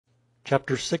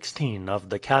Chapter 16 of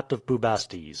The Cat of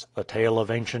Bubastes, A Tale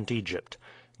of Ancient Egypt.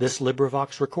 This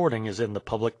recording is in the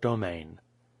public domain.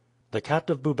 The Cat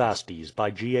of Bubastes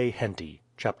by G. A. Henty.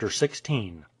 Chapter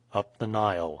 16. Up the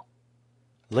Nile.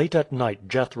 Late at night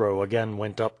Jethro again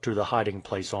went up to the hiding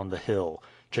place on the hill.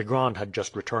 Chigron had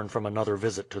just returned from another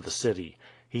visit to the city.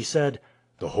 He said,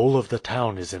 "The whole of the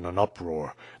town is in an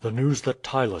uproar. The news that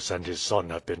Ptylus and his son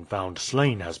have been found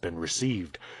slain has been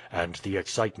received, and the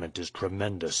excitement is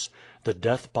tremendous. The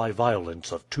death by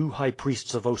violence of 2 high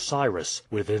priests of Osiris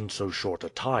within so short a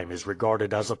time is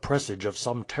regarded as a presage of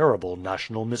some terrible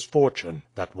national misfortune.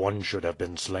 That one should have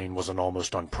been slain was an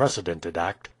almost unprecedented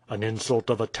act, an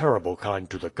insult of a terrible kind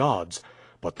to the gods.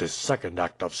 But this second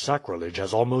act of sacrilege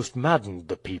has almost maddened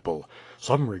the people.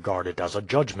 Some regard it as a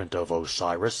judgment of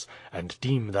Osiris, and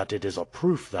deem that it is a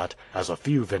proof that, as a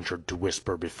few ventured to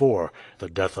whisper before, the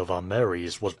death of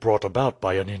Ameres was brought about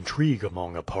by an intrigue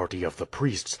among a party of the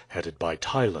priests headed by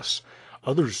Ptylus.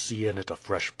 Others see in it a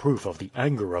fresh proof of the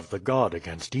anger of the god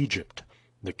against Egypt.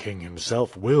 The king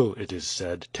himself will, it is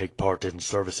said, take part in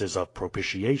services of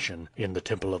propitiation in the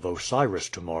temple of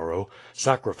Osiris tomorrow.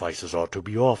 Sacrifices are to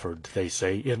be offered, they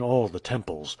say, in all the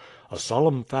temples. A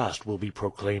solemn fast will be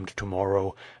proclaimed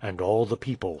tomorrow, and all the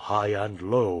people, high and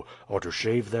low, are to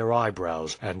shave their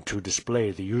eyebrows and to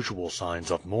display the usual signs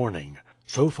of mourning.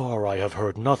 So far I have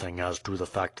heard nothing as to the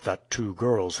fact that 2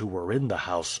 girls who were in the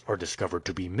house are discovered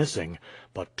to be missing,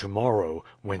 but tomorrow,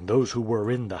 when those who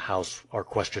were in the house are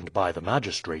questioned by the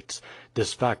magistrates,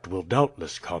 this fact will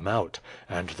doubtless come out,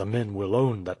 and the men will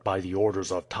own that by the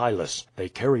orders of Ptylus they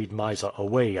carried Mysa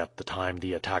away at the time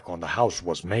the attack on the house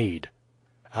was made.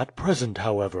 At present,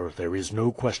 however, there is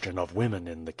no question of women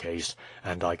in the case,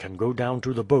 and I can go down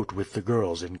to the boat with the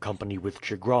girls in company with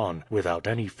Chigron without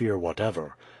any fear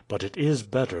whatever. But it is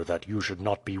better that you should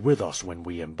not be with us when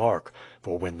we embark,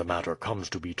 for when the matter comes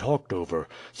to be talked over,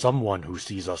 some one who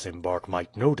sees us embark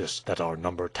might notice that our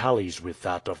number tallies with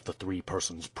that of the 3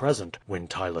 persons present when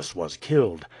Ptylus was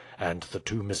killed, and the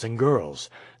 2 missing girls.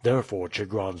 Therefore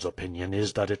Chigron's opinion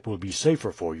is that it will be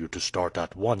safer for you to start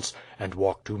at once and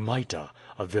walk to Maita,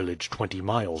 a village 20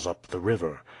 miles up the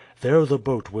river. There the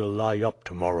boat will lie up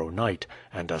tomorrow night,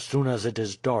 and as soon as it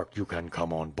is dark you can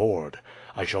come on board.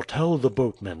 I shall tell the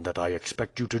boatmen that I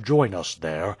expect you to join us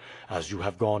there, as you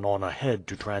have gone on ahead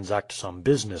to transact some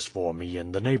business for me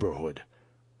in the neighborhood."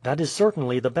 "That is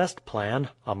certainly the best plan,"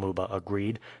 Amuba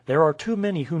agreed. "There are too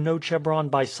many who know Chebron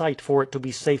by sight for it to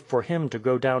be safe for him to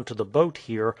go down to the boat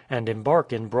here and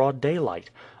embark in broad daylight.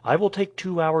 I will take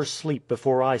 2 hours' sleep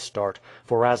before I start,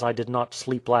 for as I did not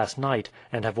sleep last night,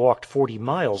 and have walked 40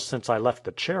 miles since I left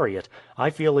the chariot, I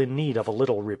feel in need of a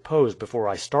little repose before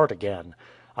I start again.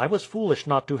 I was foolish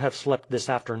not to have slept this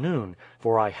afternoon,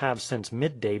 for I have since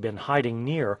midday been hiding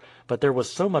near, but there was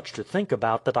so much to think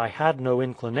about that I had no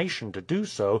inclination to do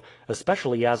so,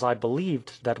 especially as I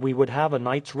believed that we would have a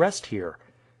night's rest here."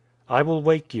 "I will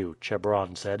wake you,"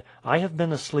 Chebron said. "I have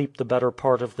been asleep the better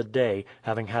part of the day,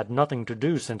 having had nothing to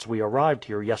do since we arrived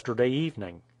here yesterday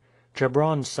evening."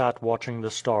 Chebron sat watching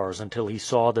the stars until he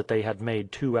saw that they had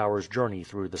made 2 hours' journey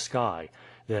through the sky.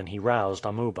 Then he roused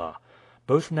Amuba.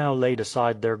 Both now laid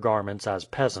aside their garments as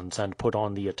peasants and put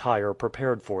on the attire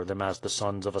prepared for them as the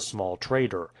sons of a small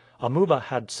trader. Amuba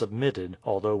had submitted,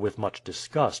 although with much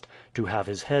disgust, to have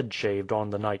his head shaved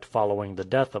on the night following the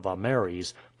death of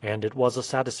Ameres, and it was a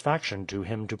satisfaction to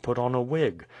him to put on a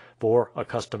wig, for,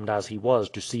 accustomed as he was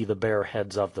to see the bare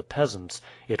heads of the peasants,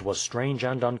 it was strange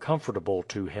and uncomfortable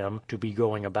to him to be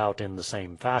going about in the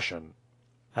same fashion.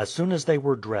 As soon as they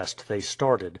were dressed they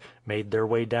started, made their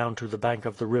way down to the bank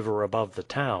of the river above the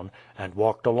town, and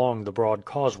walked along the broad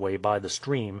causeway by the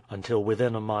stream until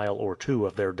within a mile or 2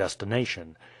 of their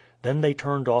destination. Then they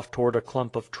turned off toward a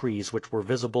clump of trees which were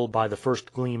visible by the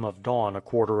first gleam of dawn a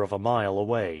quarter of a mile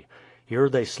away. Here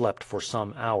they slept for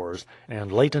some hours,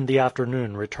 and late in the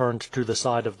afternoon returned to the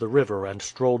side of the river and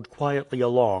strolled quietly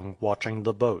along, watching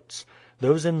the boats.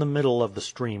 Those in the middle of the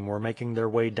stream were making their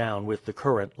way down with the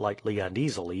current lightly and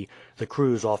easily, the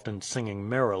crews often singing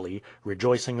merrily,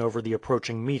 rejoicing over the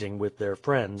approaching meeting with their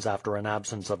friends after an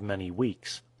absence of many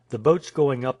weeks. The boats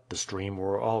going up the stream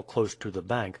were all close to the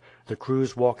bank, the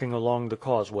crews walking along the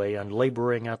causeway and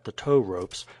laboring at the tow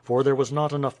ropes, for there was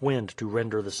not enough wind to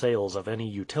render the sails of any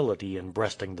utility in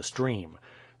breasting the stream.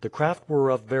 The craft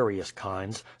were of various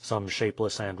kinds, some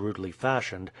shapeless and rudely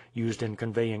fashioned, used in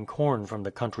conveying corn from the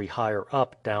country higher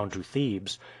up down to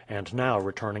Thebes, and now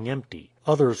returning empty.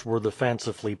 Others were the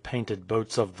fancifully painted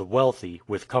boats of the wealthy,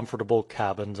 with comfortable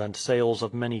cabins and sails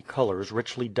of many colors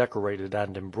richly decorated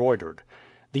and embroidered.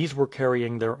 These were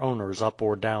carrying their owners up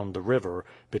or down the river,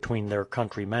 between their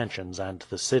country mansions and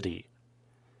the city.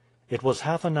 It was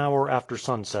half an hour after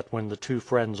sunset when the two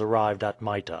friends arrived at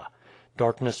Mita.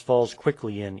 Darkness falls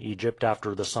quickly in Egypt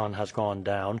after the sun has gone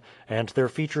down, and their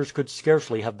features could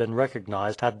scarcely have been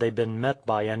recognized had they been met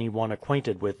by any one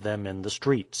acquainted with them in the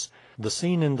streets. The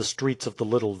scene in the streets of the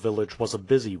little village was a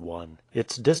busy one.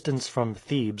 Its distance from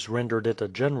Thebes rendered it a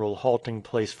general halting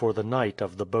place for the night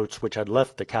of the boats which had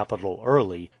left the capital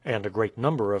early, and a great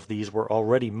number of these were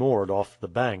already moored off the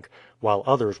bank, while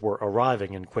others were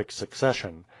arriving in quick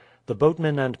succession. The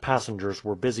boatmen and passengers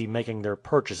were busy making their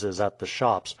purchases at the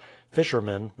shops.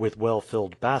 Fishermen, with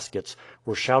well-filled baskets,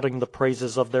 were shouting the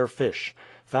praises of their fish.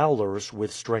 Fowlers,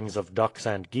 with strings of ducks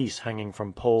and geese hanging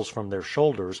from poles from their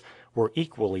shoulders, were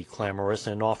equally clamorous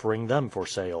in offering them for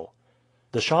sale.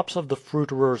 The shops of the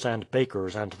fruiterers and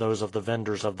bakers and those of the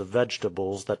vendors of the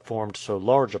vegetables that formed so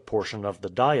large a portion of the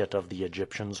diet of the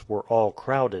Egyptians were all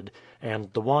crowded,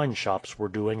 and the wine shops were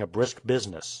doing a brisk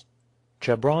business.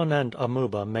 Chebron and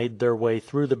Amuba made their way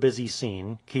through the busy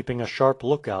scene, keeping a sharp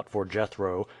lookout for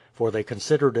Jethro, for they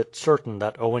considered it certain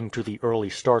that owing to the early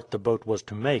start the boat was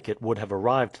to make it would have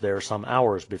arrived there some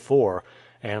hours before,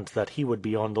 and that he would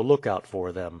be on the lookout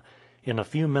for them. In a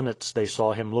few minutes they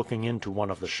saw him looking into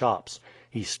one of the shops.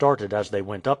 He started as they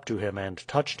went up to him and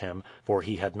touched him, for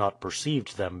he had not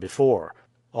perceived them before.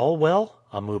 "All well?"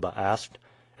 Amuba asked.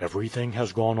 "Everything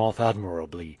has gone off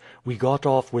admirably. We got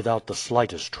off without the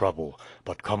slightest trouble.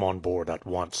 But come on board at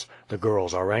once. The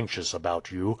girls are anxious about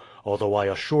you, although I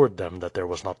assured them that there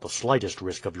was not the slightest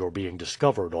risk of your being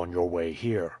discovered on your way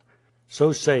here."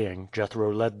 So saying,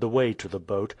 Jethro led the way to the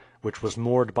boat, which was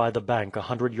moored by the bank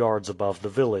 100 yards above the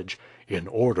village. "In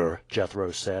order,"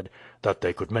 Jethro said, "that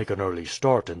they could make an early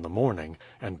start in the morning,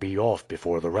 and be off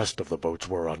before the rest of the boats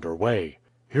were under way."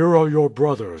 "Here are your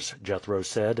brothers," Jethro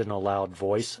said in a loud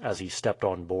voice, as he stepped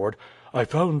on board. "I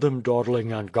found them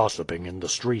dawdling and gossiping in the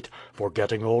street,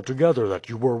 forgetting altogether that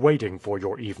you were waiting for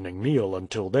your evening meal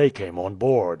until they came on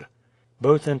board."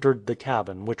 Both entered the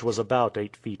cabin, which was about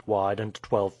 8 feet wide and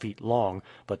 12 feet long,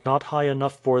 but not high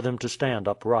enough for them to stand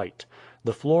upright.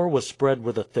 The floor was spread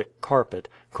with a thick carpet,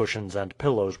 cushions and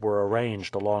pillows were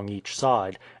arranged along each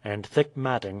side, and thick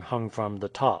matting hung from the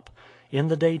top. In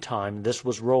the daytime this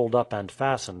was rolled up and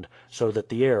fastened, so that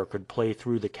the air could play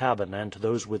through the cabin and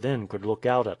those within could look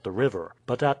out at the river,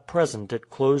 but at present it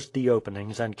closed the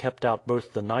openings and kept out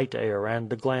both the night air and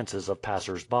the glances of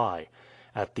passers-by.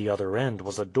 At the other end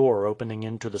was a door opening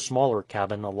into the smaller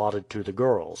cabin allotted to the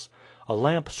girls. A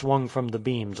lamp swung from the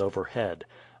beams overhead.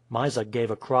 Mysa gave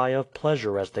a cry of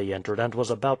pleasure as they entered and was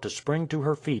about to spring to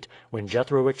her feet when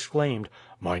Jethro exclaimed: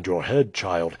 "Mind your head,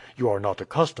 child. You are not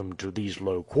accustomed to these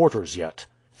low quarters yet."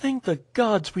 "Thank the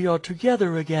gods we are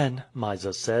together again,"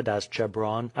 Mysa said as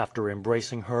Chebron, after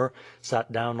embracing her,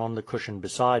 sat down on the cushion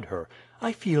beside her.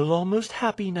 "I feel almost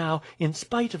happy now, in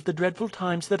spite of the dreadful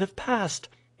times that have passed."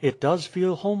 "It does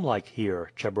feel homelike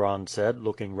here," Chebron said,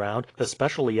 looking round,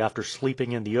 "especially after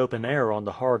sleeping in the open air on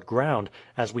the hard ground,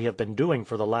 as we have been doing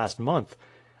for the last month."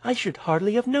 "I should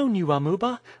hardly have known you,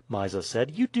 Amuba," Mysa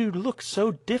said. "You do look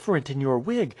so different in your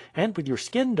wig, and with your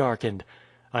skin darkened."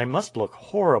 "I must look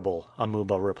horrible,"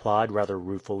 Amuba replied rather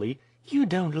ruefully. "You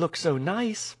don't look so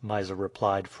nice," Mysa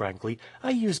replied frankly. "I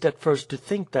used at first to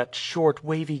think that short,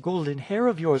 wavy golden hair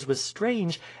of yours was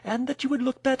strange, and that you would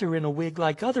look better in a wig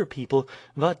like other people,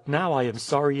 but now I am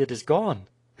sorry it is gone."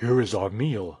 "Here is our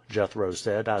meal," Jethro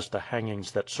said as the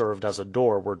hangings that served as a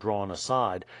door were drawn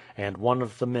aside, and one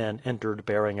of the men entered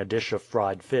bearing a dish of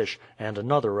fried fish and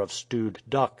another of stewed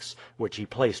ducks, which he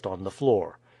placed on the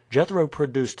floor. Jethro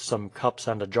produced some cups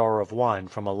and a jar of wine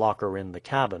from a locker in the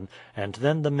cabin, and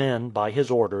then the men, by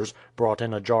his orders, brought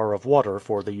in a jar of water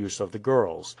for the use of the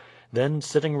girls. Then,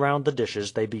 sitting round the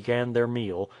dishes, they began their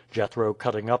meal, Jethro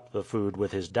cutting up the food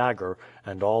with his dagger,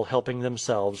 and all helping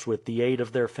themselves with the aid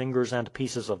of their fingers and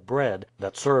pieces of bread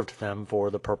that served them for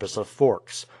the purpose of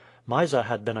forks. Mysa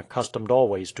had been accustomed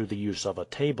always to the use of a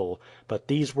table, but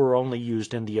these were only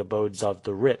used in the abodes of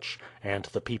the rich, and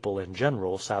the people in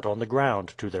general sat on the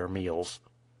ground to their meals.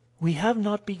 "We have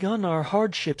not begun our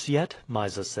hardships yet,"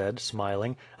 Mysa said,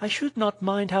 smiling. "I should not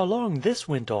mind how long this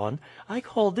went on. I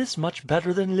call this much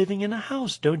better than living in a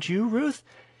house, don't you, Ruth?"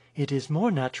 "It is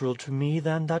more natural to me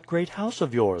than that great house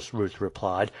of yours," Ruth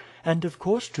replied, "and of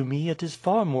course to me it is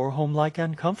far more homelike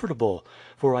and comfortable,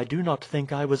 for I do not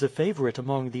think I was a favorite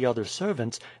among the other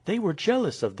servants. They were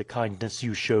jealous of the kindness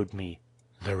you showed me."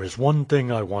 "There is one thing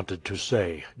I wanted to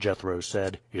say," Jethro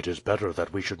said. "It is better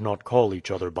that we should not call each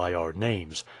other by our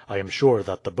names. I am sure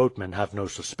that the boatmen have no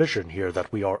suspicion here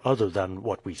that we are other than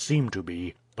what we seem to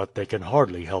be, but they can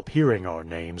hardly help hearing our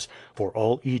names, for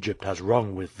all Egypt has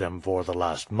rung with them for the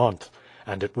last month,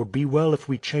 and it would be well if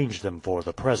we changed them for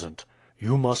the present.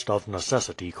 You must of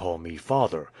necessity call me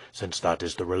father, since that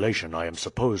is the relation I am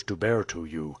supposed to bear to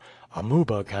you.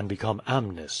 Amuba can become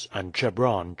Amnis, and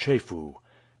Chebron Chefu."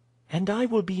 "And I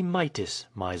will be Mitis,"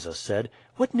 Mysa said.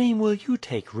 "What name will you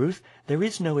take, Ruth? There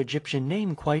is no Egyptian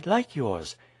name quite like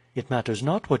yours." "It matters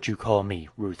not what you call me,"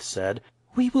 Ruth said.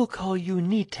 "We will call you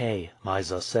Nite,"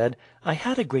 Mysa said. "I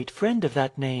had a great friend of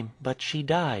that name, but she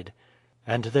died."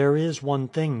 "And there is one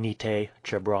thing, Nite,"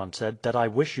 Chebron said, "that I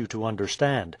wish you to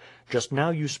understand. Just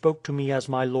now you spoke to me as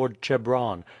my Lord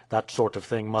Chebron. That sort of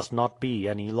thing must not be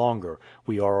any longer.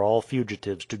 We are all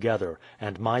fugitives together,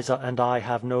 and Mysa and I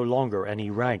have no longer any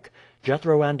rank.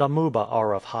 Jethro and Amuba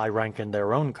are of high rank in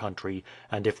their own country,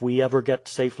 and if we ever get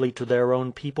safely to their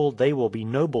own people they will be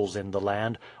nobles in the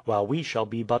land, while we shall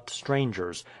be but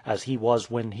strangers, as he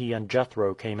was when he and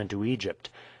Jethro came into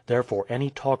Egypt. Therefore any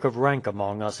talk of rank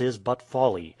among us is but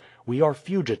folly. We are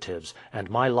fugitives, and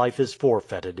my life is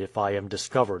forfeited if I am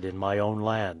discovered in my own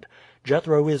land.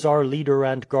 Jethro is our leader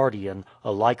and guardian,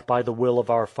 alike by the will of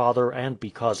our father and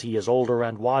because he is older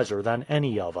and wiser than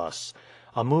any of us.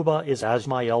 Amuba is as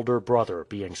my elder brother,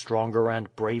 being stronger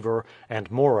and braver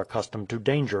and more accustomed to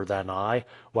danger than I,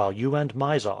 while you and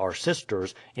Mysa are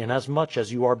sisters, inasmuch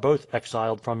as you are both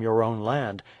exiled from your own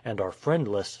land, and are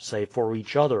friendless save for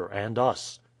each other and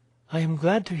us." "I am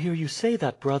glad to hear you say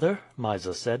that, brother,"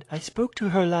 Mysa said. "I spoke to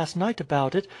her last night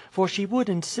about it, for she would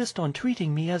insist on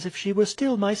treating me as if she were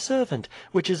still my servant,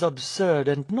 which is absurd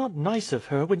and not nice of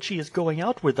her when she is going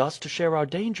out with us to share our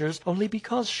dangers only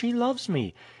because she loves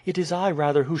me. It is I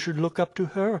rather who should look up to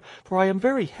her, for I am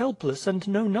very helpless and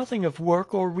know nothing of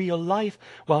work or real life,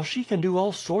 while she can do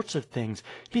all sorts of things.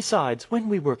 Besides, when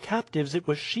we were captives it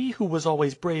was she who was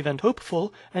always brave and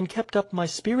hopeful, and kept up my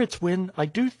spirits when, I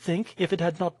do think, if it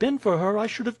had not been for her I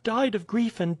should have died of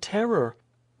grief and terror."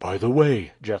 "By the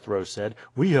way," Jethro said,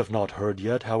 "we have not heard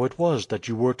yet how it was that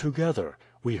you were together.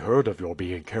 We heard of your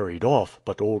being carried off,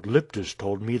 but old Liptus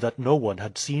told me that no one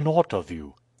had seen aught of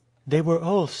you." "They were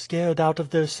all scared out of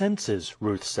their senses,"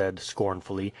 Ruth said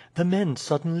scornfully. "The men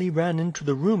suddenly ran into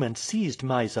the room and seized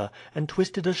Mysa, and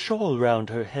twisted a shawl round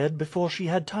her head before she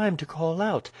had time to call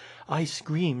out. I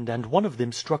screamed, and one of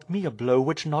them struck me a blow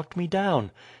which knocked me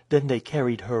down. Then they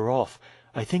carried her off.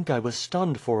 I think I was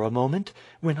stunned for a moment.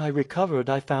 When I recovered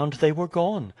I found they were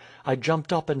gone. I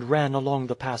jumped up and ran along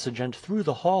the passage and through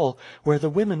the hall, where the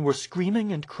women were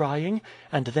screaming and crying,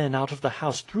 and then out of the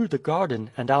house through the garden,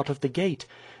 and out of the gate.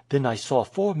 Then I saw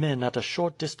 4 men at a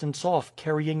short distance off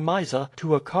carrying Mysa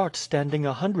to a cart standing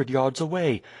 100 yards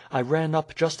away. I ran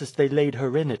up just as they laid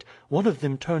her in it. One of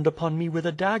them turned upon me with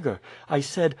a dagger. I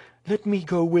said, 'Let me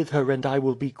go with her and I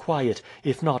will be quiet.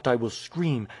 If not I will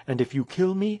scream, and if you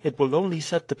kill me it will only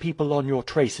set the people on your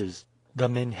traces.' The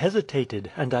men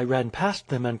hesitated, and I ran past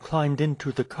them and climbed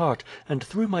into the cart, and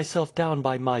threw myself down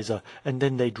by Mysa, and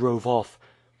then they drove off."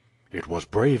 "It was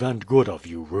brave and good of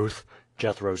you, Ruth,"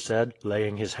 Jethro said,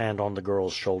 laying his hand on the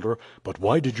girl's shoulder. "But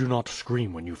why did you not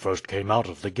scream when you first came out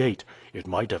of the gate? It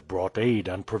might have brought aid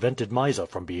and prevented Mysa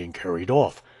from being carried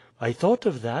off." "I thought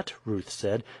of that," Ruth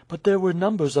said, "but there were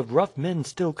numbers of rough men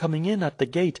still coming in at the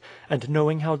gate, and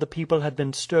knowing how the people had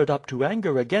been stirred up to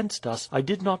anger against us, I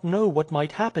did not know what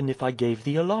might happen if I gave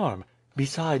the alarm.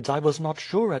 Besides, I was not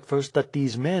sure at first that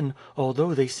these men,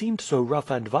 although they seemed so rough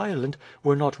and violent,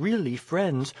 were not really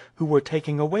friends, who were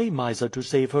taking away Mysa to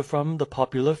save her from the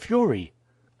popular fury."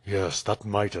 "Yes, that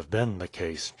might have been the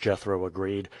case," Jethro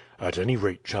agreed. "At any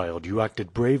rate, child, you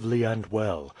acted bravely and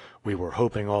well. We were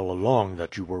hoping all along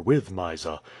that you were with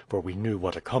Mysa, for we knew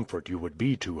what a comfort you would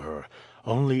be to her.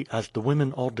 Only, as the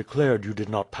women all declared you did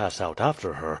not pass out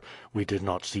after her, we did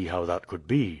not see how that could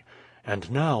be.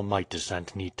 And now, Mytis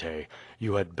and Nite,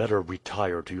 you had better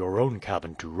retire to your own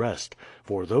cabin to rest,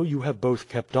 for though you have both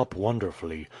kept up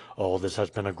wonderfully, all this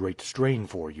has been a great strain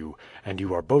for you, and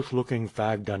you are both looking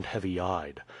fagged and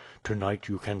heavy-eyed. Tonight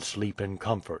you can sleep in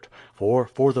comfort,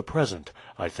 for the present,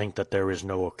 I think that there is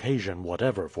no occasion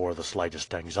whatever for the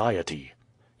slightest anxiety."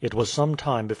 It was some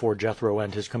time before Jethro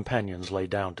and his companions lay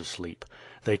down to sleep.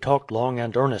 They talked long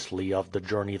and earnestly of the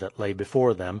journey that lay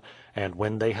before them, and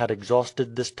when they had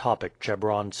exhausted this topic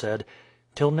Chebron said: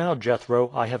 "Till now,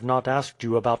 Jethro, I have not asked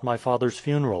you about my father's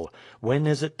funeral. When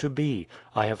is it to be?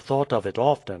 I have thought of it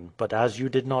often, but as you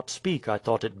did not speak I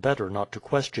thought it better not to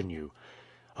question you."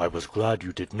 "I was glad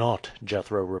you did not,"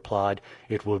 Jethro replied.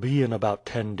 "It will be in about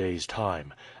 10 days'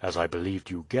 time. As I believed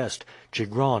you guessed,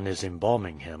 Chigron is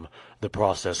embalming him. The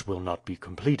process will not be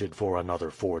completed for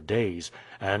another 4 days,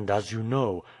 and, as you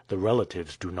know, the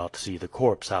relatives do not see the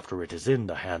corpse after it is in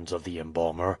the hands of the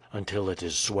embalmer until it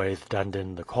is swathed and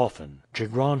in the coffin.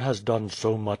 Chigron has done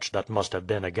so much that must have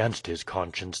been against his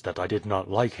conscience that I did not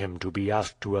like him to be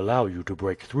asked to allow you to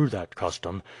break through that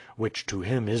custom, which to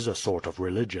him is a sort of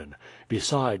religion.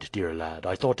 Beside, dear lad,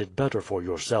 I thought it better for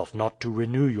yourself not to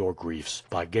renew your griefs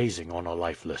by gazing on a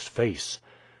lifeless face.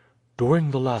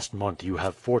 During the last month you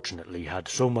have fortunately had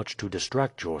so much to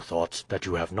distract your thoughts that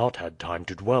you have not had time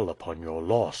to dwell upon your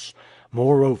loss.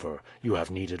 Moreover, you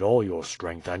have needed all your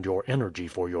strength and your energy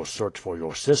for your search for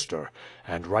your sister,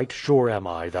 and right sure am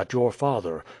I that your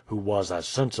father, who was as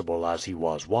sensible as he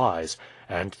was wise,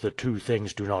 and the two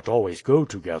things do not always go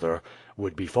together,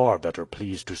 would be far better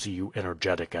pleased to see you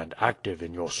energetic and active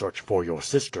in your search for your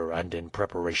sister and in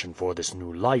preparation for this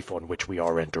new life on which we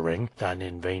are entering, than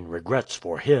in vain regrets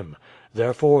for him.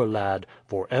 Therefore, lad,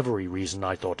 for every reason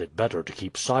I thought it better to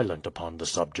keep silent upon the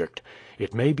subject.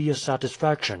 It may be a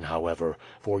satisfaction, however,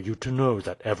 for you to know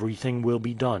that everything will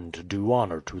be done to do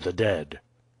honor to the dead.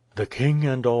 The king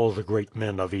and all the great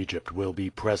men of Egypt will be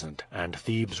present, and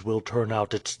Thebes will turn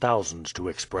out its thousands to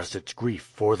express its grief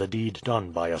for the deed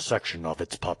done by a section of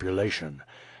its population.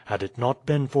 Had it not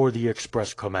been for the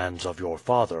express commands of your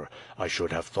father, I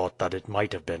should have thought that it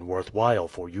might have been worth while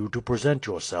for you to present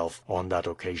yourself on that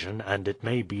occasion, and it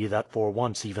may be that for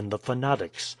once even the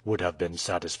fanatics would have been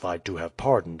satisfied to have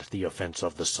pardoned the offense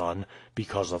of the son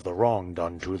because of the wrong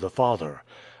done to the father.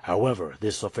 However,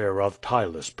 this affair of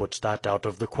Ptylus puts that out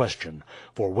of the question,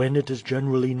 for when it is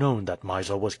generally known that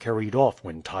Mysa was carried off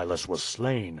when Ptylus was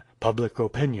slain, public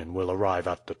opinion will arrive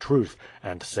at the truth,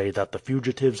 and say that the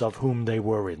fugitives of whom they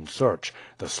were in search,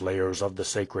 the slayers of the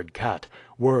sacred cat,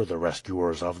 were the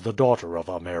rescuers of the daughter of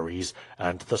Ameres,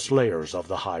 and the slayers of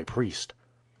the high priest.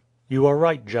 You are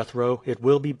right, Jethro. It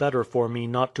will be better for me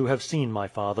not to have seen my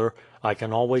father. I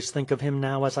can always think of him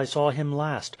now as I saw him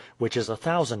last, which is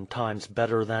 1,000 times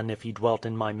better than if he dwelt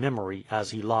in my memory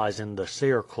as he lies in the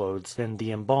cere-clothes in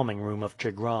the embalming room of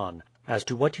Chigron. As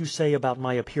to what you say about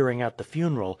my appearing at the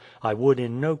funeral, I would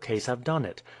in no case have done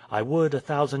it. I would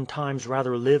 1,000 times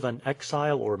rather live an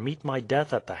exile or meet my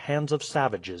death at the hands of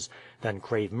savages, than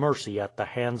crave mercy at the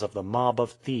hands of the mob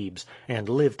of Thebes, and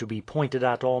live to be pointed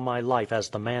at all my life as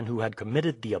the man who had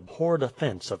committed the abhorred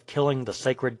offense of killing the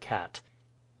sacred cat.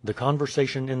 The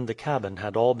conversation in the cabin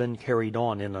had all been carried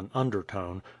on in an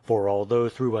undertone, for although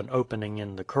through an opening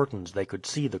in the curtains they could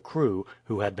see the crew,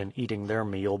 who had been eating their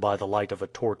meal by the light of a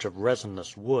torch of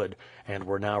resinous wood, and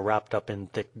were now wrapped up in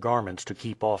thick garments to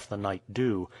keep off the night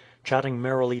dew, chatting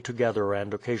merrily together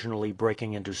and occasionally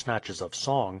breaking into snatches of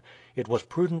song, it was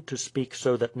prudent to speak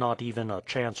so that not even a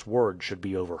chance word should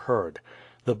be overheard.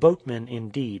 The boatmen,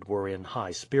 indeed, were in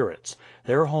high spirits.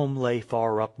 Their home lay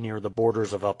far up near the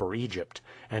borders of Upper Egypt,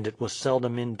 and it was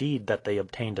seldom indeed that they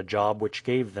obtained a job which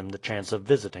gave them the chance of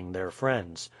visiting their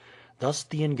friends. Thus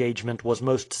the engagement was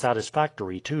most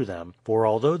satisfactory to them, for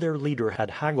although their leader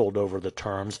had haggled over the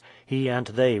terms, he and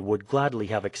they would gladly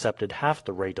have accepted half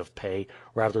the rate of pay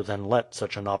rather than let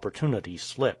such an opportunity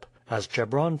slip. As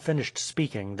Chebron finished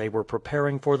speaking they were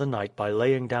preparing for the night by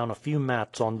laying down a few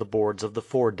mats on the boards of the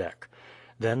foredeck.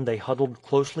 Then they huddled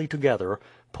closely together,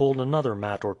 pulled another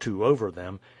mat or two over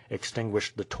them,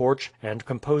 extinguished the torch, and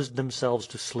composed themselves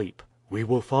to sleep. "We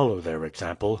will follow their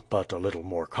example, but a little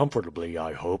more comfortably,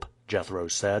 I hope," Jethro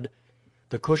said.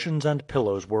 The cushions and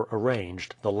pillows were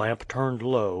arranged, the lamp turned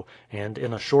low, and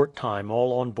in a short time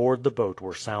all on board the boat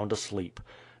were sound asleep.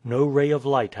 No ray of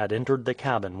light had entered the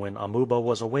cabin when Amuba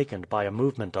was awakened by a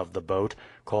movement of the boat,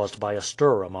 caused by a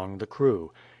stir among the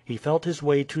crew. He felt his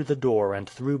way to the door and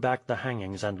threw back the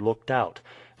hangings and looked out.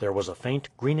 There was a faint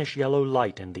greenish yellow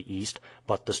light in the east,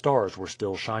 but the stars were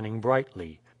still shining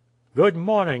brightly. "Good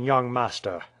morning, young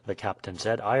master," the captain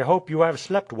said. "I hope you have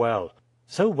slept well."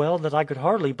 "So well that I could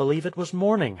hardly believe it was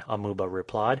morning," Amuba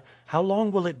replied. "How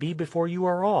long will it be before you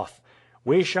are off?"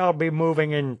 "We shall be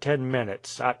moving in 10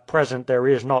 minutes. At present there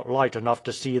is not light enough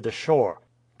to see the shore."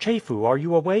 "Chefu, are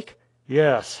you awake?"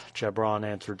 "Yes," Chebron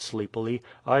answered sleepily.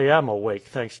 "I am awake,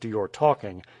 thanks to your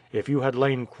talking. If you had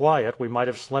lain quiet we might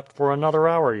have slept for another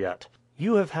hour yet."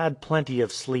 "You have had plenty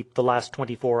of sleep the last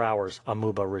 24 hours,"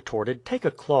 Amuba retorted. "Take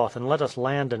a cloth and let us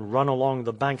land and run along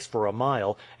the banks for a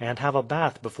mile, and have a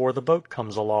bath before the boat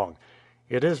comes along."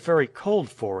 "It is very cold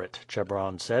for it,"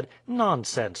 Chebron said.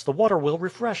 "Nonsense! The water will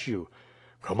refresh you."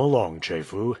 "Come along,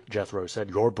 Chefu," Jethro said.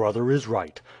 "Your brother is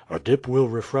right. A dip will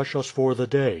refresh us for the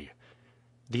day."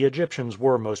 The Egyptians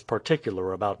were most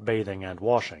particular about bathing and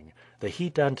washing. The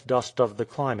heat and dust of the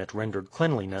climate rendered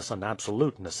cleanliness an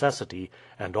absolute necessity,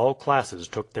 and all classes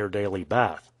took their daily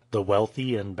bath. the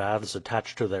wealthy in baths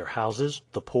attached to their houses,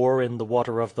 the poor in the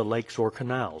water of the lakes or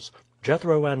canals.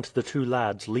 Jethro and the two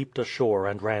lads leaped ashore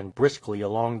and ran briskly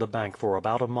along the bank for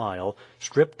about a mile,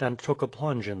 stripped and took a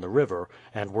plunge in the river,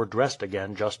 and were dressed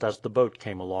again just as the boat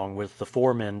came along with the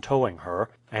 4 men towing her,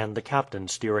 and the captain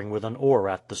steering with an oar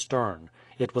at the stern.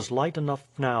 It was light enough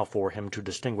now for him to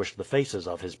distinguish the faces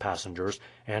of his passengers,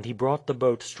 and he brought the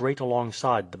boat straight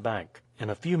alongside the bank. In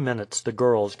a few minutes the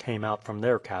girls came out from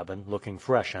their cabin, looking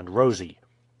fresh and rosy.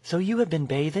 "So you have been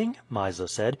bathing?" Mysa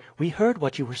said. "We heard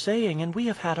what you were saying, and we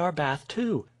have had our bath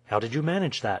too." "How did you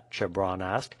manage that?" Chebron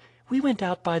asked. "We went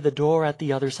out by the door at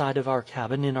the other side of our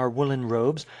cabin in our woolen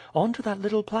robes, onto that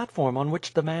little platform on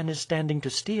which the man is standing to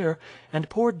steer, and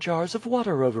poured jars of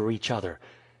water over each other."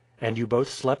 "And you both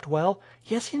slept well?"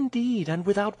 "Yes, indeed, and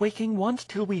without waking once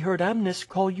till we heard Amnis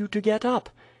call you to get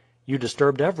up." "You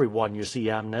disturbed everyone, you see,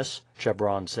 Amnis,"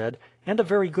 Chebron said. "And a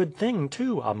very good thing,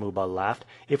 too," Amuba laughed.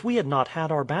 "If we had not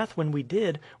had our bath when we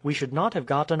did, we should not have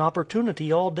got an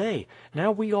opportunity all day. Now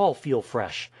we all feel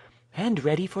fresh." "And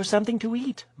ready for something to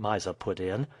eat," Mysa put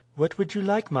in. "What would you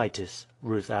like, Mytis?"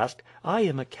 Ruth asked. "I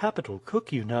am a capital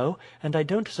cook, you know, and I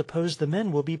don't suppose the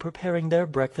men will be preparing their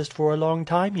breakfast for a long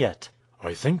time yet."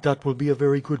 "I think that will be a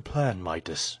very good plan,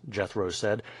 Mytis," Jethro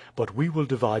said; "but we will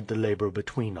divide the labor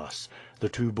between us. The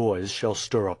 2 boys shall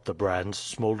stir up the brands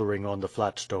smoldering on the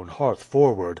flat stone hearth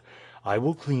forward. I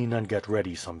will clean and get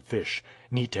ready some fish.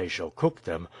 Nite shall cook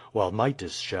them, while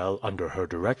Mytis shall, under her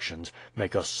directions,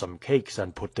 make us some cakes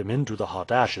and put them into the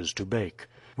hot ashes to bake.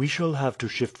 We shall have to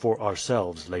shift for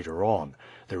ourselves later on.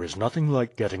 There is nothing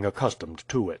like getting accustomed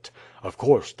to it. Of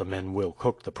course the men will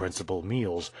cook the principal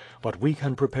meals, but we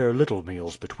can prepare little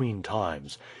meals between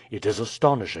times. It is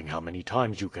astonishing how many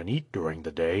times you can eat during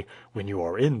the day when you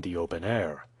are in the open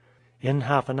air." In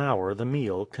half an hour the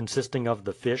meal, consisting of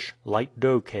the fish, light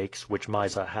dough cakes, which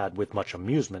Mysa had with much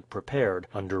amusement prepared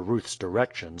under Ruth's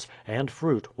directions, and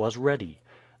fruit, was ready.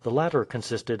 The latter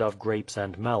consisted of grapes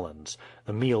and melons.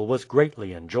 The meal was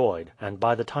greatly enjoyed, and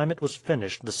by the time it was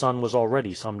finished the sun was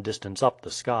already some distance up the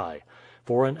sky.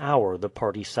 For an hour the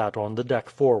party sat on the deck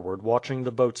forward watching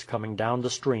the boats coming down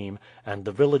the stream and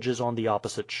the villages on the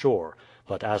opposite shore,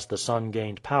 but as the sun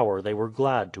gained power they were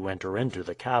glad to enter into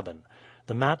the cabin.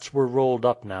 The mats were rolled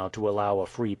up now to allow a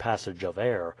free passage of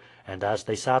air, and as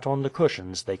they sat on the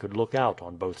cushions they could look out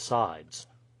on both sides.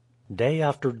 Day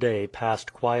after day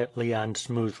passed quietly and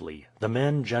smoothly. The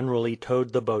men generally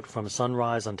towed the boat from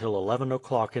sunrise until 11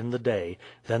 o'clock in the day,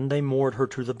 then they moored her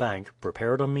to the bank,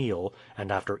 prepared a meal,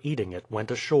 and after eating it went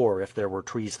ashore if there were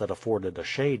trees that afforded a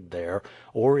shade there,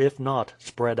 or if not,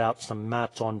 spread out some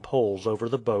mats on poles over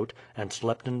the boat and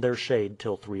slept in their shade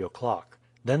till 3 o'clock.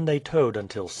 Then they towed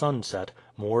until sunset,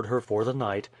 moored her for the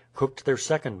night, cooked their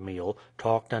second meal,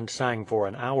 talked and sang for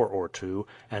an hour or two,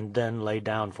 and then lay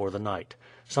down for the night.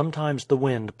 Sometimes the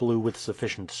wind blew with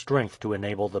sufficient strength to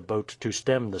enable the boat to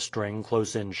stem the string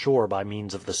close inshore by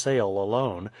means of the sail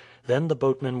alone, then the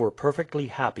boatmen were perfectly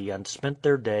happy and spent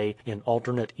their day in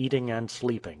alternate eating and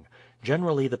sleeping.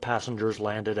 Generally the passengers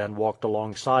landed and walked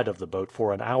alongside of the boat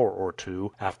for an hour or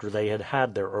two after they had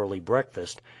had their early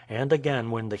breakfast, and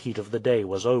again when the heat of the day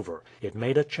was over. It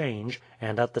made a change,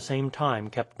 and at the same time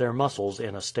kept their muscles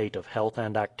in a state of health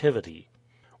and activity.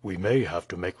 "We may have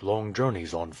to make long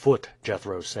journeys on foot,"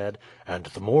 Jethro said, "and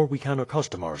the more we can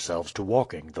accustom ourselves to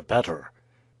walking the better."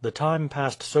 The time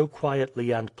passed so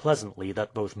quietly and pleasantly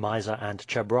that both Mysa and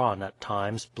Chebron at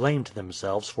times blamed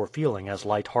themselves for feeling as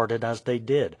light-hearted as they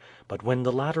did, but when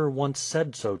the latter once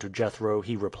said so to Jethro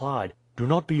he replied, "Do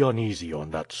not be uneasy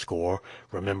on that score.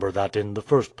 Remember that in the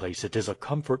first place it is a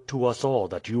comfort to us all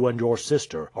that you and your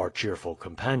sister are cheerful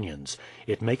companions.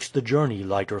 It makes the journey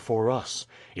lighter for us.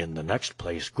 In the next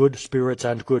place good spirits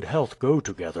and good health go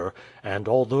together, and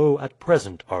although at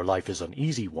present our life is an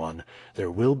easy one,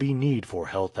 there will be need for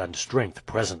health and strength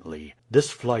presently. This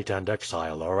flight and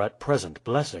exile are at present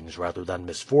blessings rather than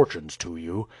misfortunes to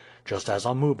you, just as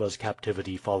Amuba's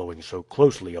captivity following so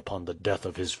closely upon the death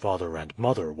of his father and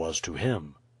mother was to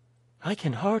him." "I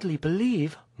can hardly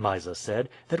believe," Mysa said,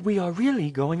 "that we are really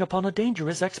going upon a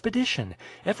dangerous expedition.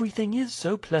 Everything is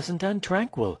so pleasant and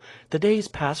tranquil. The days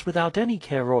pass without any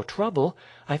care or trouble.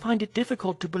 I find it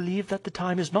difficult to believe that the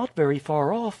time is not very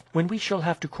far off when we shall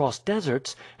have to cross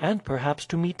deserts, and perhaps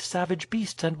to meet savage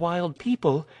beasts and wild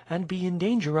people, and be in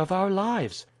danger of our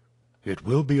lives." "It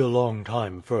will be a long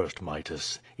time first,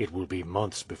 Midas. It will be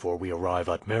months before we arrive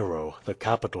at Meroe, the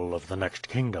capital of the next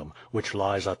kingdom, which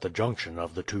lies at the junction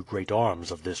of the two great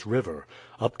arms of this river.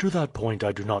 Up to that point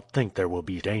I do not think there will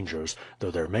be dangers, though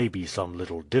there may be some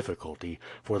little difficulty,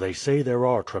 for they say there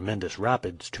are tremendous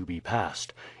rapids to be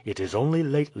passed. It is only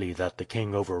lately that the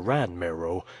king overran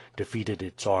Meroe, defeated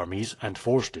its armies, and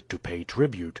forced it to pay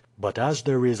tribute; but as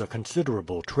there is a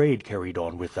considerable trade carried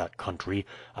on with that country,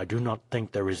 I do not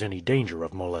think there is any danger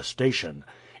of molestation.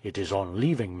 It is on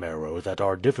leaving Meroe that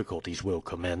our difficulties will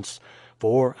commence,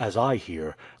 for, as I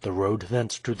hear, the road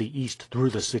thence to the east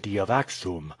through the city of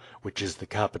Axum, which is the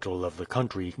capital of the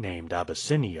country named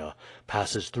Abyssinia,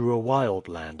 passes through a wild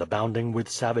land abounding with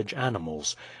savage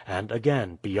animals, and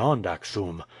again, beyond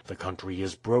Axum, the country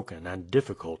is broken and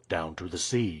difficult down to the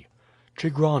sea.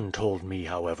 Chigron told me,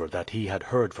 however, that he had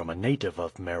heard from a native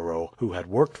of Meroe who had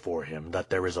worked for him that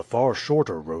there is a far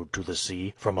shorter road to the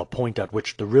sea from a point at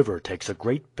which the river takes a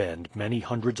great bend many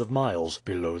hundreds of miles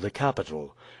below the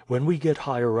capital. When we get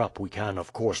higher up we can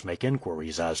of course make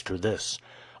inquiries as to this.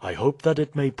 I hope that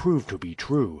it may prove to be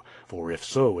true, for if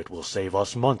so it will save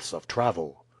us months of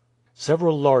travel."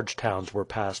 Several large towns were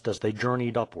passed as they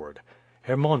journeyed upward.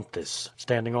 Hermonthis,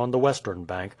 standing on the western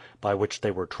bank, by which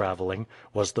they were traveling,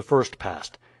 was the first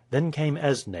passed. Then came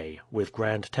Esne, with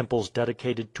grand temples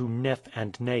dedicated to Neph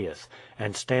and Neith,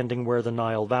 and standing where the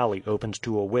Nile valley opens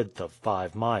to a width of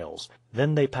 5 miles.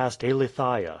 Then they passed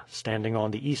Eileithyia, standing on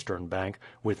the eastern bank,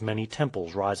 with many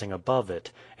temples rising above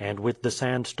it, and with the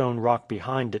sandstone rock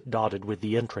behind it dotted with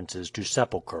the entrances to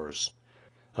sepulchres.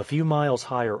 A few miles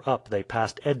higher up they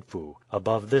passed Edfu.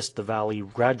 Above this the valley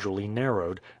gradually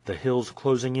narrowed, the hills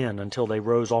closing in until they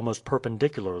rose almost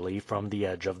perpendicularly from the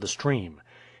edge of the stream.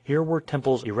 Here were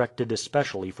temples erected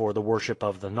especially for the worship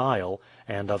of the Nile,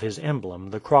 and of his emblem,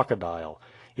 the crocodile.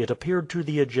 It appeared to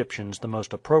the Egyptians the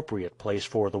most appropriate place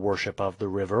for the worship of the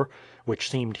river, which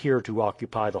seemed here to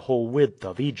occupy the whole width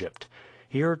of Egypt.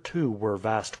 Here, too, were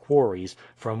vast quarries,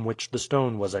 from which the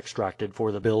stone was extracted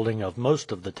for the building of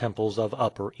most of the temples of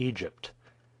Upper Egypt.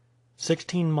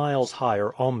 16 miles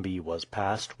higher Ombi was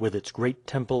passed, with its great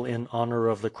temple in honor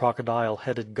of the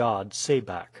crocodile-headed god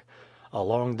Sebak.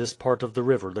 Along this part of the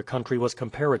river the country was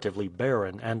comparatively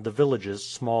barren and the villages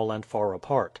small and far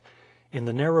apart. In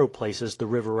the narrow places the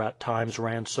river at times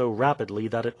ran so rapidly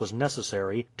that it was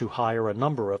necessary to hire a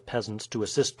number of peasants to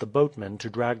assist the boatmen to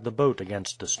drag the boat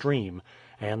against the stream,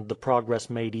 and the progress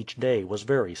made each day was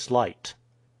very slight.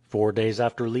 4 days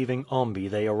after leaving Ombi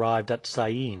they arrived at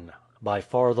Syene, by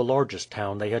far the largest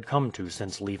town they had come to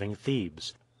since leaving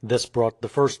Thebes. This brought the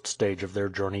first stage of their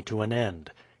journey to an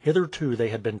end. Hitherto they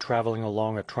had been traveling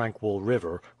along a tranquil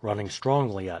river, running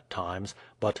strongly at times,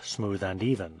 but smooth and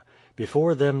even.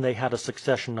 Before them they had a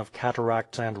succession of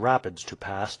cataracts and rapids to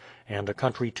pass, and a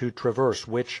country to traverse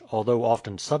which, although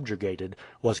often subjugated,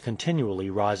 was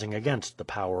continually rising against the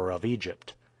power of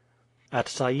Egypt. At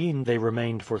Syene they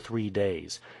remained for 3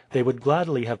 days. They would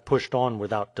gladly have pushed on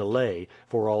without delay,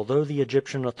 for although the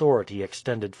Egyptian authority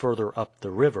extended further up the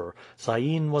river,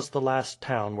 Syene was the last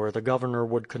town where the governor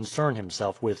would concern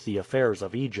himself with the affairs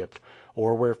of Egypt,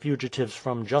 or where fugitives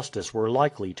from justice were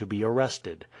likely to be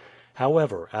arrested.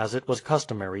 However, as it was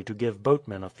customary to give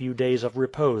boatmen a few days of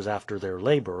repose after their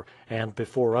labor, and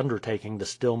before undertaking the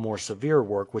still more severe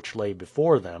work which lay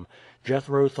before them,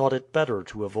 Jethro thought it better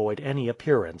to avoid any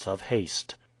appearance of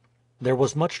haste. There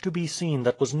was much to be seen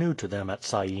that was new to them at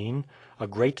Syene. A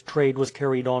great trade was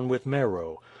carried on with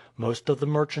Meroe. Most of the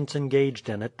merchants engaged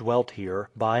in it dwelt here,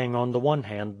 buying on the one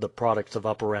hand the products of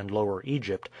Upper and Lower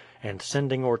Egypt, and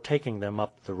sending or taking them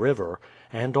up the river,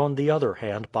 and on the other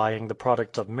hand buying the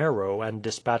products of Meroe and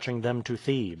dispatching them to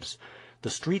Thebes. The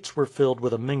streets were filled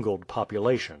with a mingled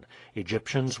population: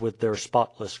 Egyptians with their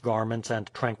spotless garments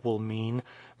and tranquil mien,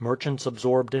 merchants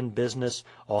absorbed in business,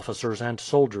 officers and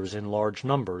soldiers in large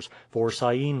numbers, for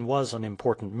Syene was an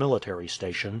important military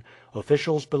station,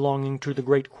 officials belonging to the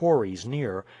great quarries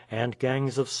near, and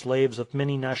gangs of slaves of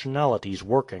many nationalities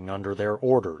working under their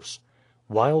orders.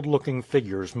 Wild-looking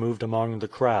figures moved among the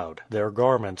crowd, their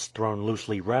garments thrown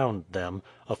loosely round them,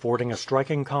 affording a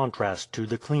striking contrast to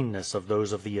the cleanness of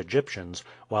those of the Egyptians,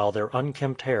 while their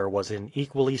unkempt hair was in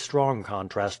equally strong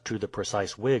contrast to the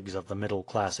precise wigs of the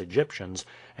middle-class Egyptians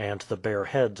and the bare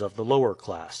heads of the lower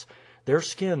class. Their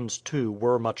skins, too,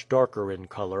 were much darker in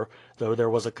color, though there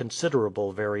was a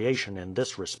considerable variation in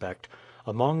this respect.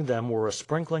 Among them were a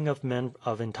sprinkling of men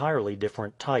of entirely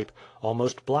different type,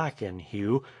 almost black in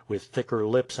hue, with thicker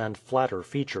lips and flatter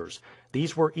features.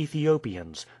 These were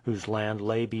Ethiopians, whose land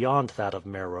lay beyond that of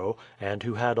Meroe, and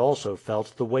who had also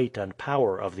felt the weight and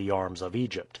power of the arms of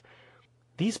Egypt.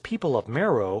 "These people of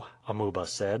Meroe," Amuba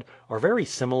said, "are very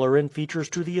similar in features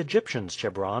to the Egyptians,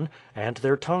 Chebron, and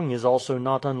their tongue is also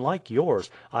not unlike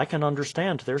yours. I can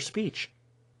understand their speech."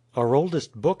 "Our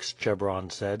oldest books,"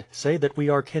 Chebron said, "say that we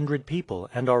are kindred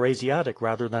people, and are Asiatic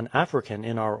rather than African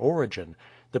in our origin.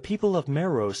 The people of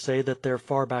Meroe say that their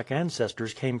far back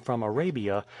ancestors came from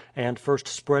Arabia, and first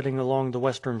spreading along the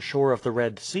western shore of the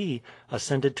Red Sea,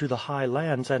 ascended to the high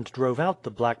lands and drove out the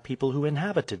black people who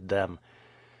inhabited them.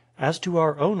 As to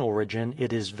our own origin,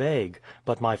 it is vague,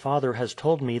 but my father has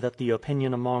told me that the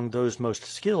opinion among those most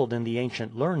skilled in the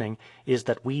ancient learning is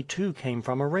that we too came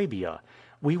from Arabia.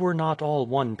 We were not all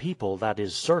one people, that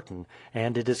is certain,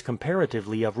 and it is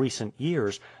comparatively of recent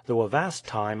years, though a vast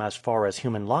time as far as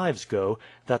human lives go,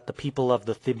 that the people of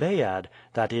the Thebaid,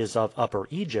 that is of Upper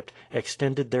Egypt,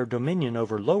 extended their dominion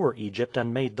over Lower Egypt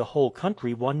and made the whole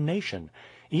country one nation.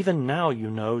 Even now, you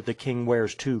know, the king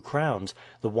wears two crowns,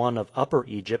 the one of Upper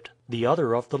Egypt, the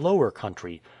other of the Lower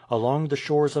country. Along the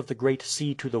shores of the Great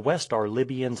Sea to the west are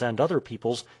Libyans and other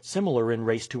peoples similar in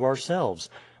race to ourselves.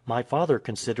 My father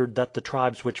considered that the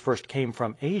tribes which first came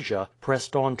from Asia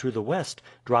pressed on to the west,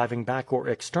 driving back or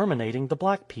exterminating the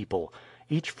black people.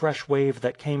 Each fresh wave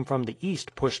that came from the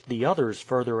east pushed the others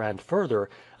further and further,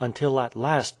 until at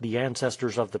last the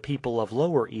ancestors of the people of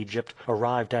Lower Egypt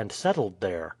arrived and settled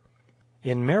there.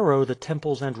 In Meroe the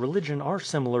temples and religion are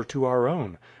similar to our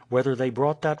own. Whether they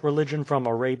brought that religion from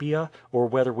Arabia, or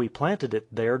whether we planted it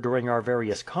there during our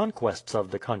various conquests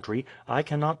of the country, I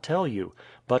cannot tell you,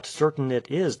 but certain it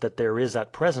is that there is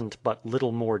at present but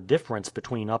little more difference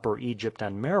between Upper Egypt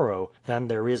and Meroe than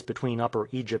there is between Upper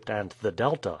Egypt and the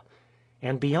Delta."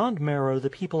 "And beyond Meroe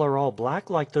the people are all black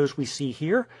like those we see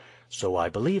here?" "So I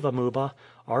believe, Amuba.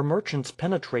 Our merchants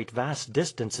penetrate vast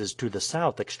distances to the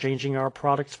south exchanging our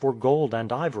products for gold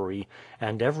and ivory,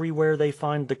 and everywhere they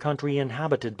find the country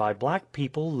inhabited by black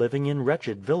people living in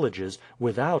wretched villages,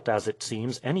 without, as it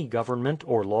seems, any government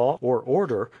or law or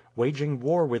order, waging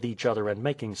war with each other and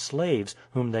making slaves,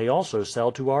 whom they also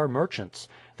sell to our merchants.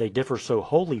 They differ so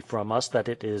wholly from us that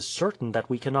it is certain that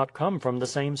we cannot come from the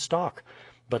same stock.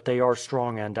 But they are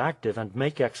strong and active and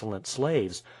make excellent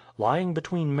slaves. Lying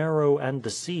between Meroe and the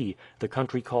sea, the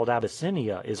country called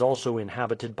Abyssinia is also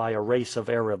inhabited by a race of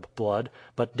Arab blood,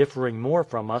 but differing more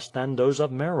from us than those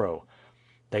of Meroe.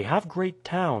 They have great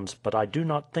towns, but I do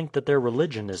not think that their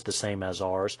religion is the same as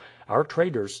ours. Our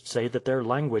traders say that their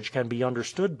language can be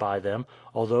understood by them,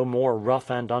 although more rough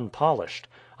and unpolished.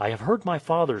 I have heard my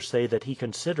father say that he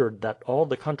considered that all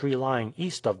the country lying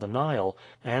east of the Nile,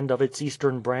 and of its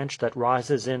eastern branch that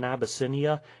rises in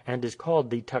Abyssinia and is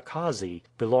called the Takazi,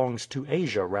 belongs to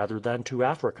Asia rather than to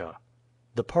Africa."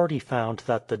 The party found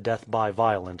that the death by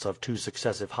violence of two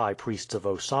successive high priests of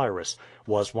Osiris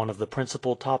was one of the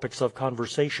principal topics of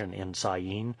conversation in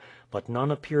Syene, but none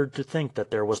appeared to think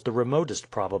that there was the remotest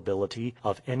probability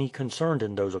of any concerned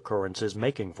in those occurrences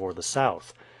making for the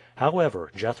south.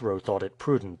 However, Jethro thought it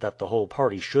prudent that the whole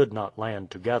party should not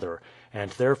land together, and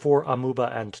therefore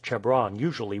Amuba and Chebron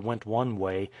usually went one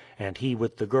way, and he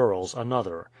with the girls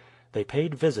another. They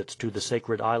paid visits to the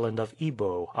sacred island of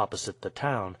Ebo opposite the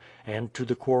town, and to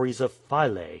the quarries of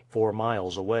Philae 4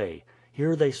 miles away.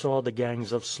 Here they saw the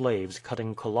gangs of slaves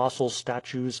cutting colossal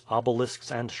statues,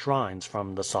 obelisks, and shrines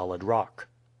from the solid rock.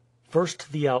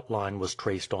 First the outline was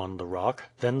traced on the rock,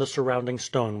 then the surrounding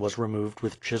stone was removed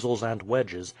with chisels and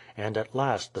wedges, and at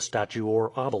last the statue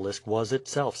or obelisk was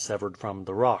itself severed from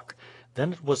the rock.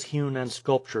 Then it was hewn and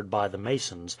sculptured by the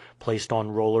masons, placed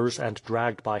on rollers and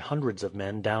dragged by hundreds of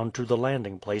men down to the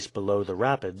landing place below the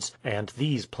rapids, and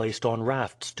these placed on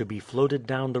rafts to be floated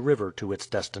down the river to its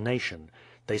destination.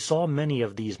 They saw many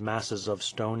of these masses of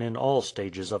stone in all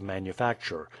stages of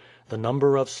manufacture. The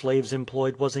number of slaves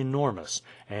employed was enormous,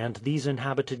 and these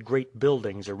inhabited great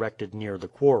buildings erected near the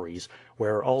quarries,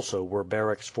 where also were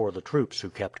barracks for the troops who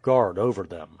kept guard over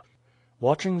them.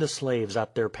 Watching the slaves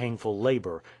at their painful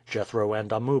labor, Jethro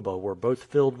and Amuba were both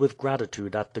filled with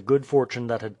gratitude at the good fortune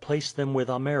that had placed them with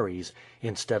Ameres,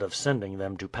 instead of sending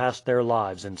them to pass their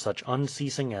lives in such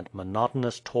unceasing and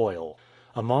monotonous toil.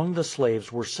 Among the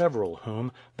slaves were several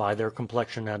whom, by their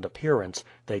complexion and appearance,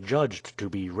 they judged to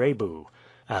be Rebu.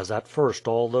 As at first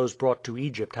all those brought to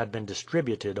Egypt had been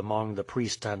distributed among the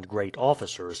priests and great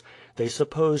officers, they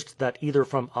supposed that either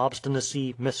from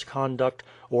obstinacy, misconduct,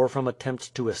 or from attempts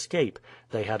to escape,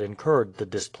 they had incurred the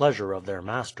displeasure of their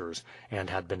masters, and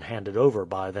had been handed over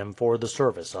by them for the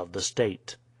service of the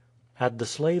state. Had the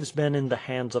slaves been in the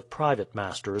hands of private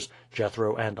masters,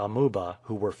 Jethro and Amuba,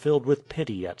 who were filled with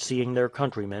pity at seeing their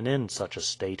countrymen in such a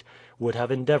state, would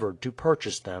have endeavored to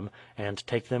purchase them, and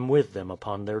take them with them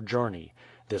upon their journey.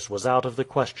 This was out of the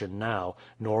question now,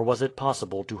 nor was it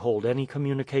possible to hold any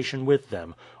communication with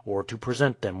them, or to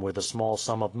present them with a small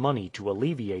sum of money to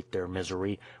alleviate their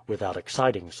misery without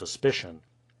exciting suspicion.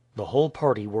 The whole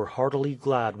party were heartily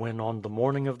glad when on the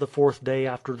morning of the 4th day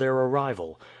after their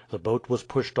arrival, the boat was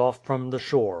pushed off from the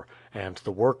shore, and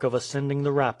the work of ascending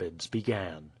the rapids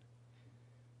began.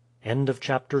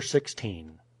 Chapter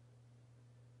 17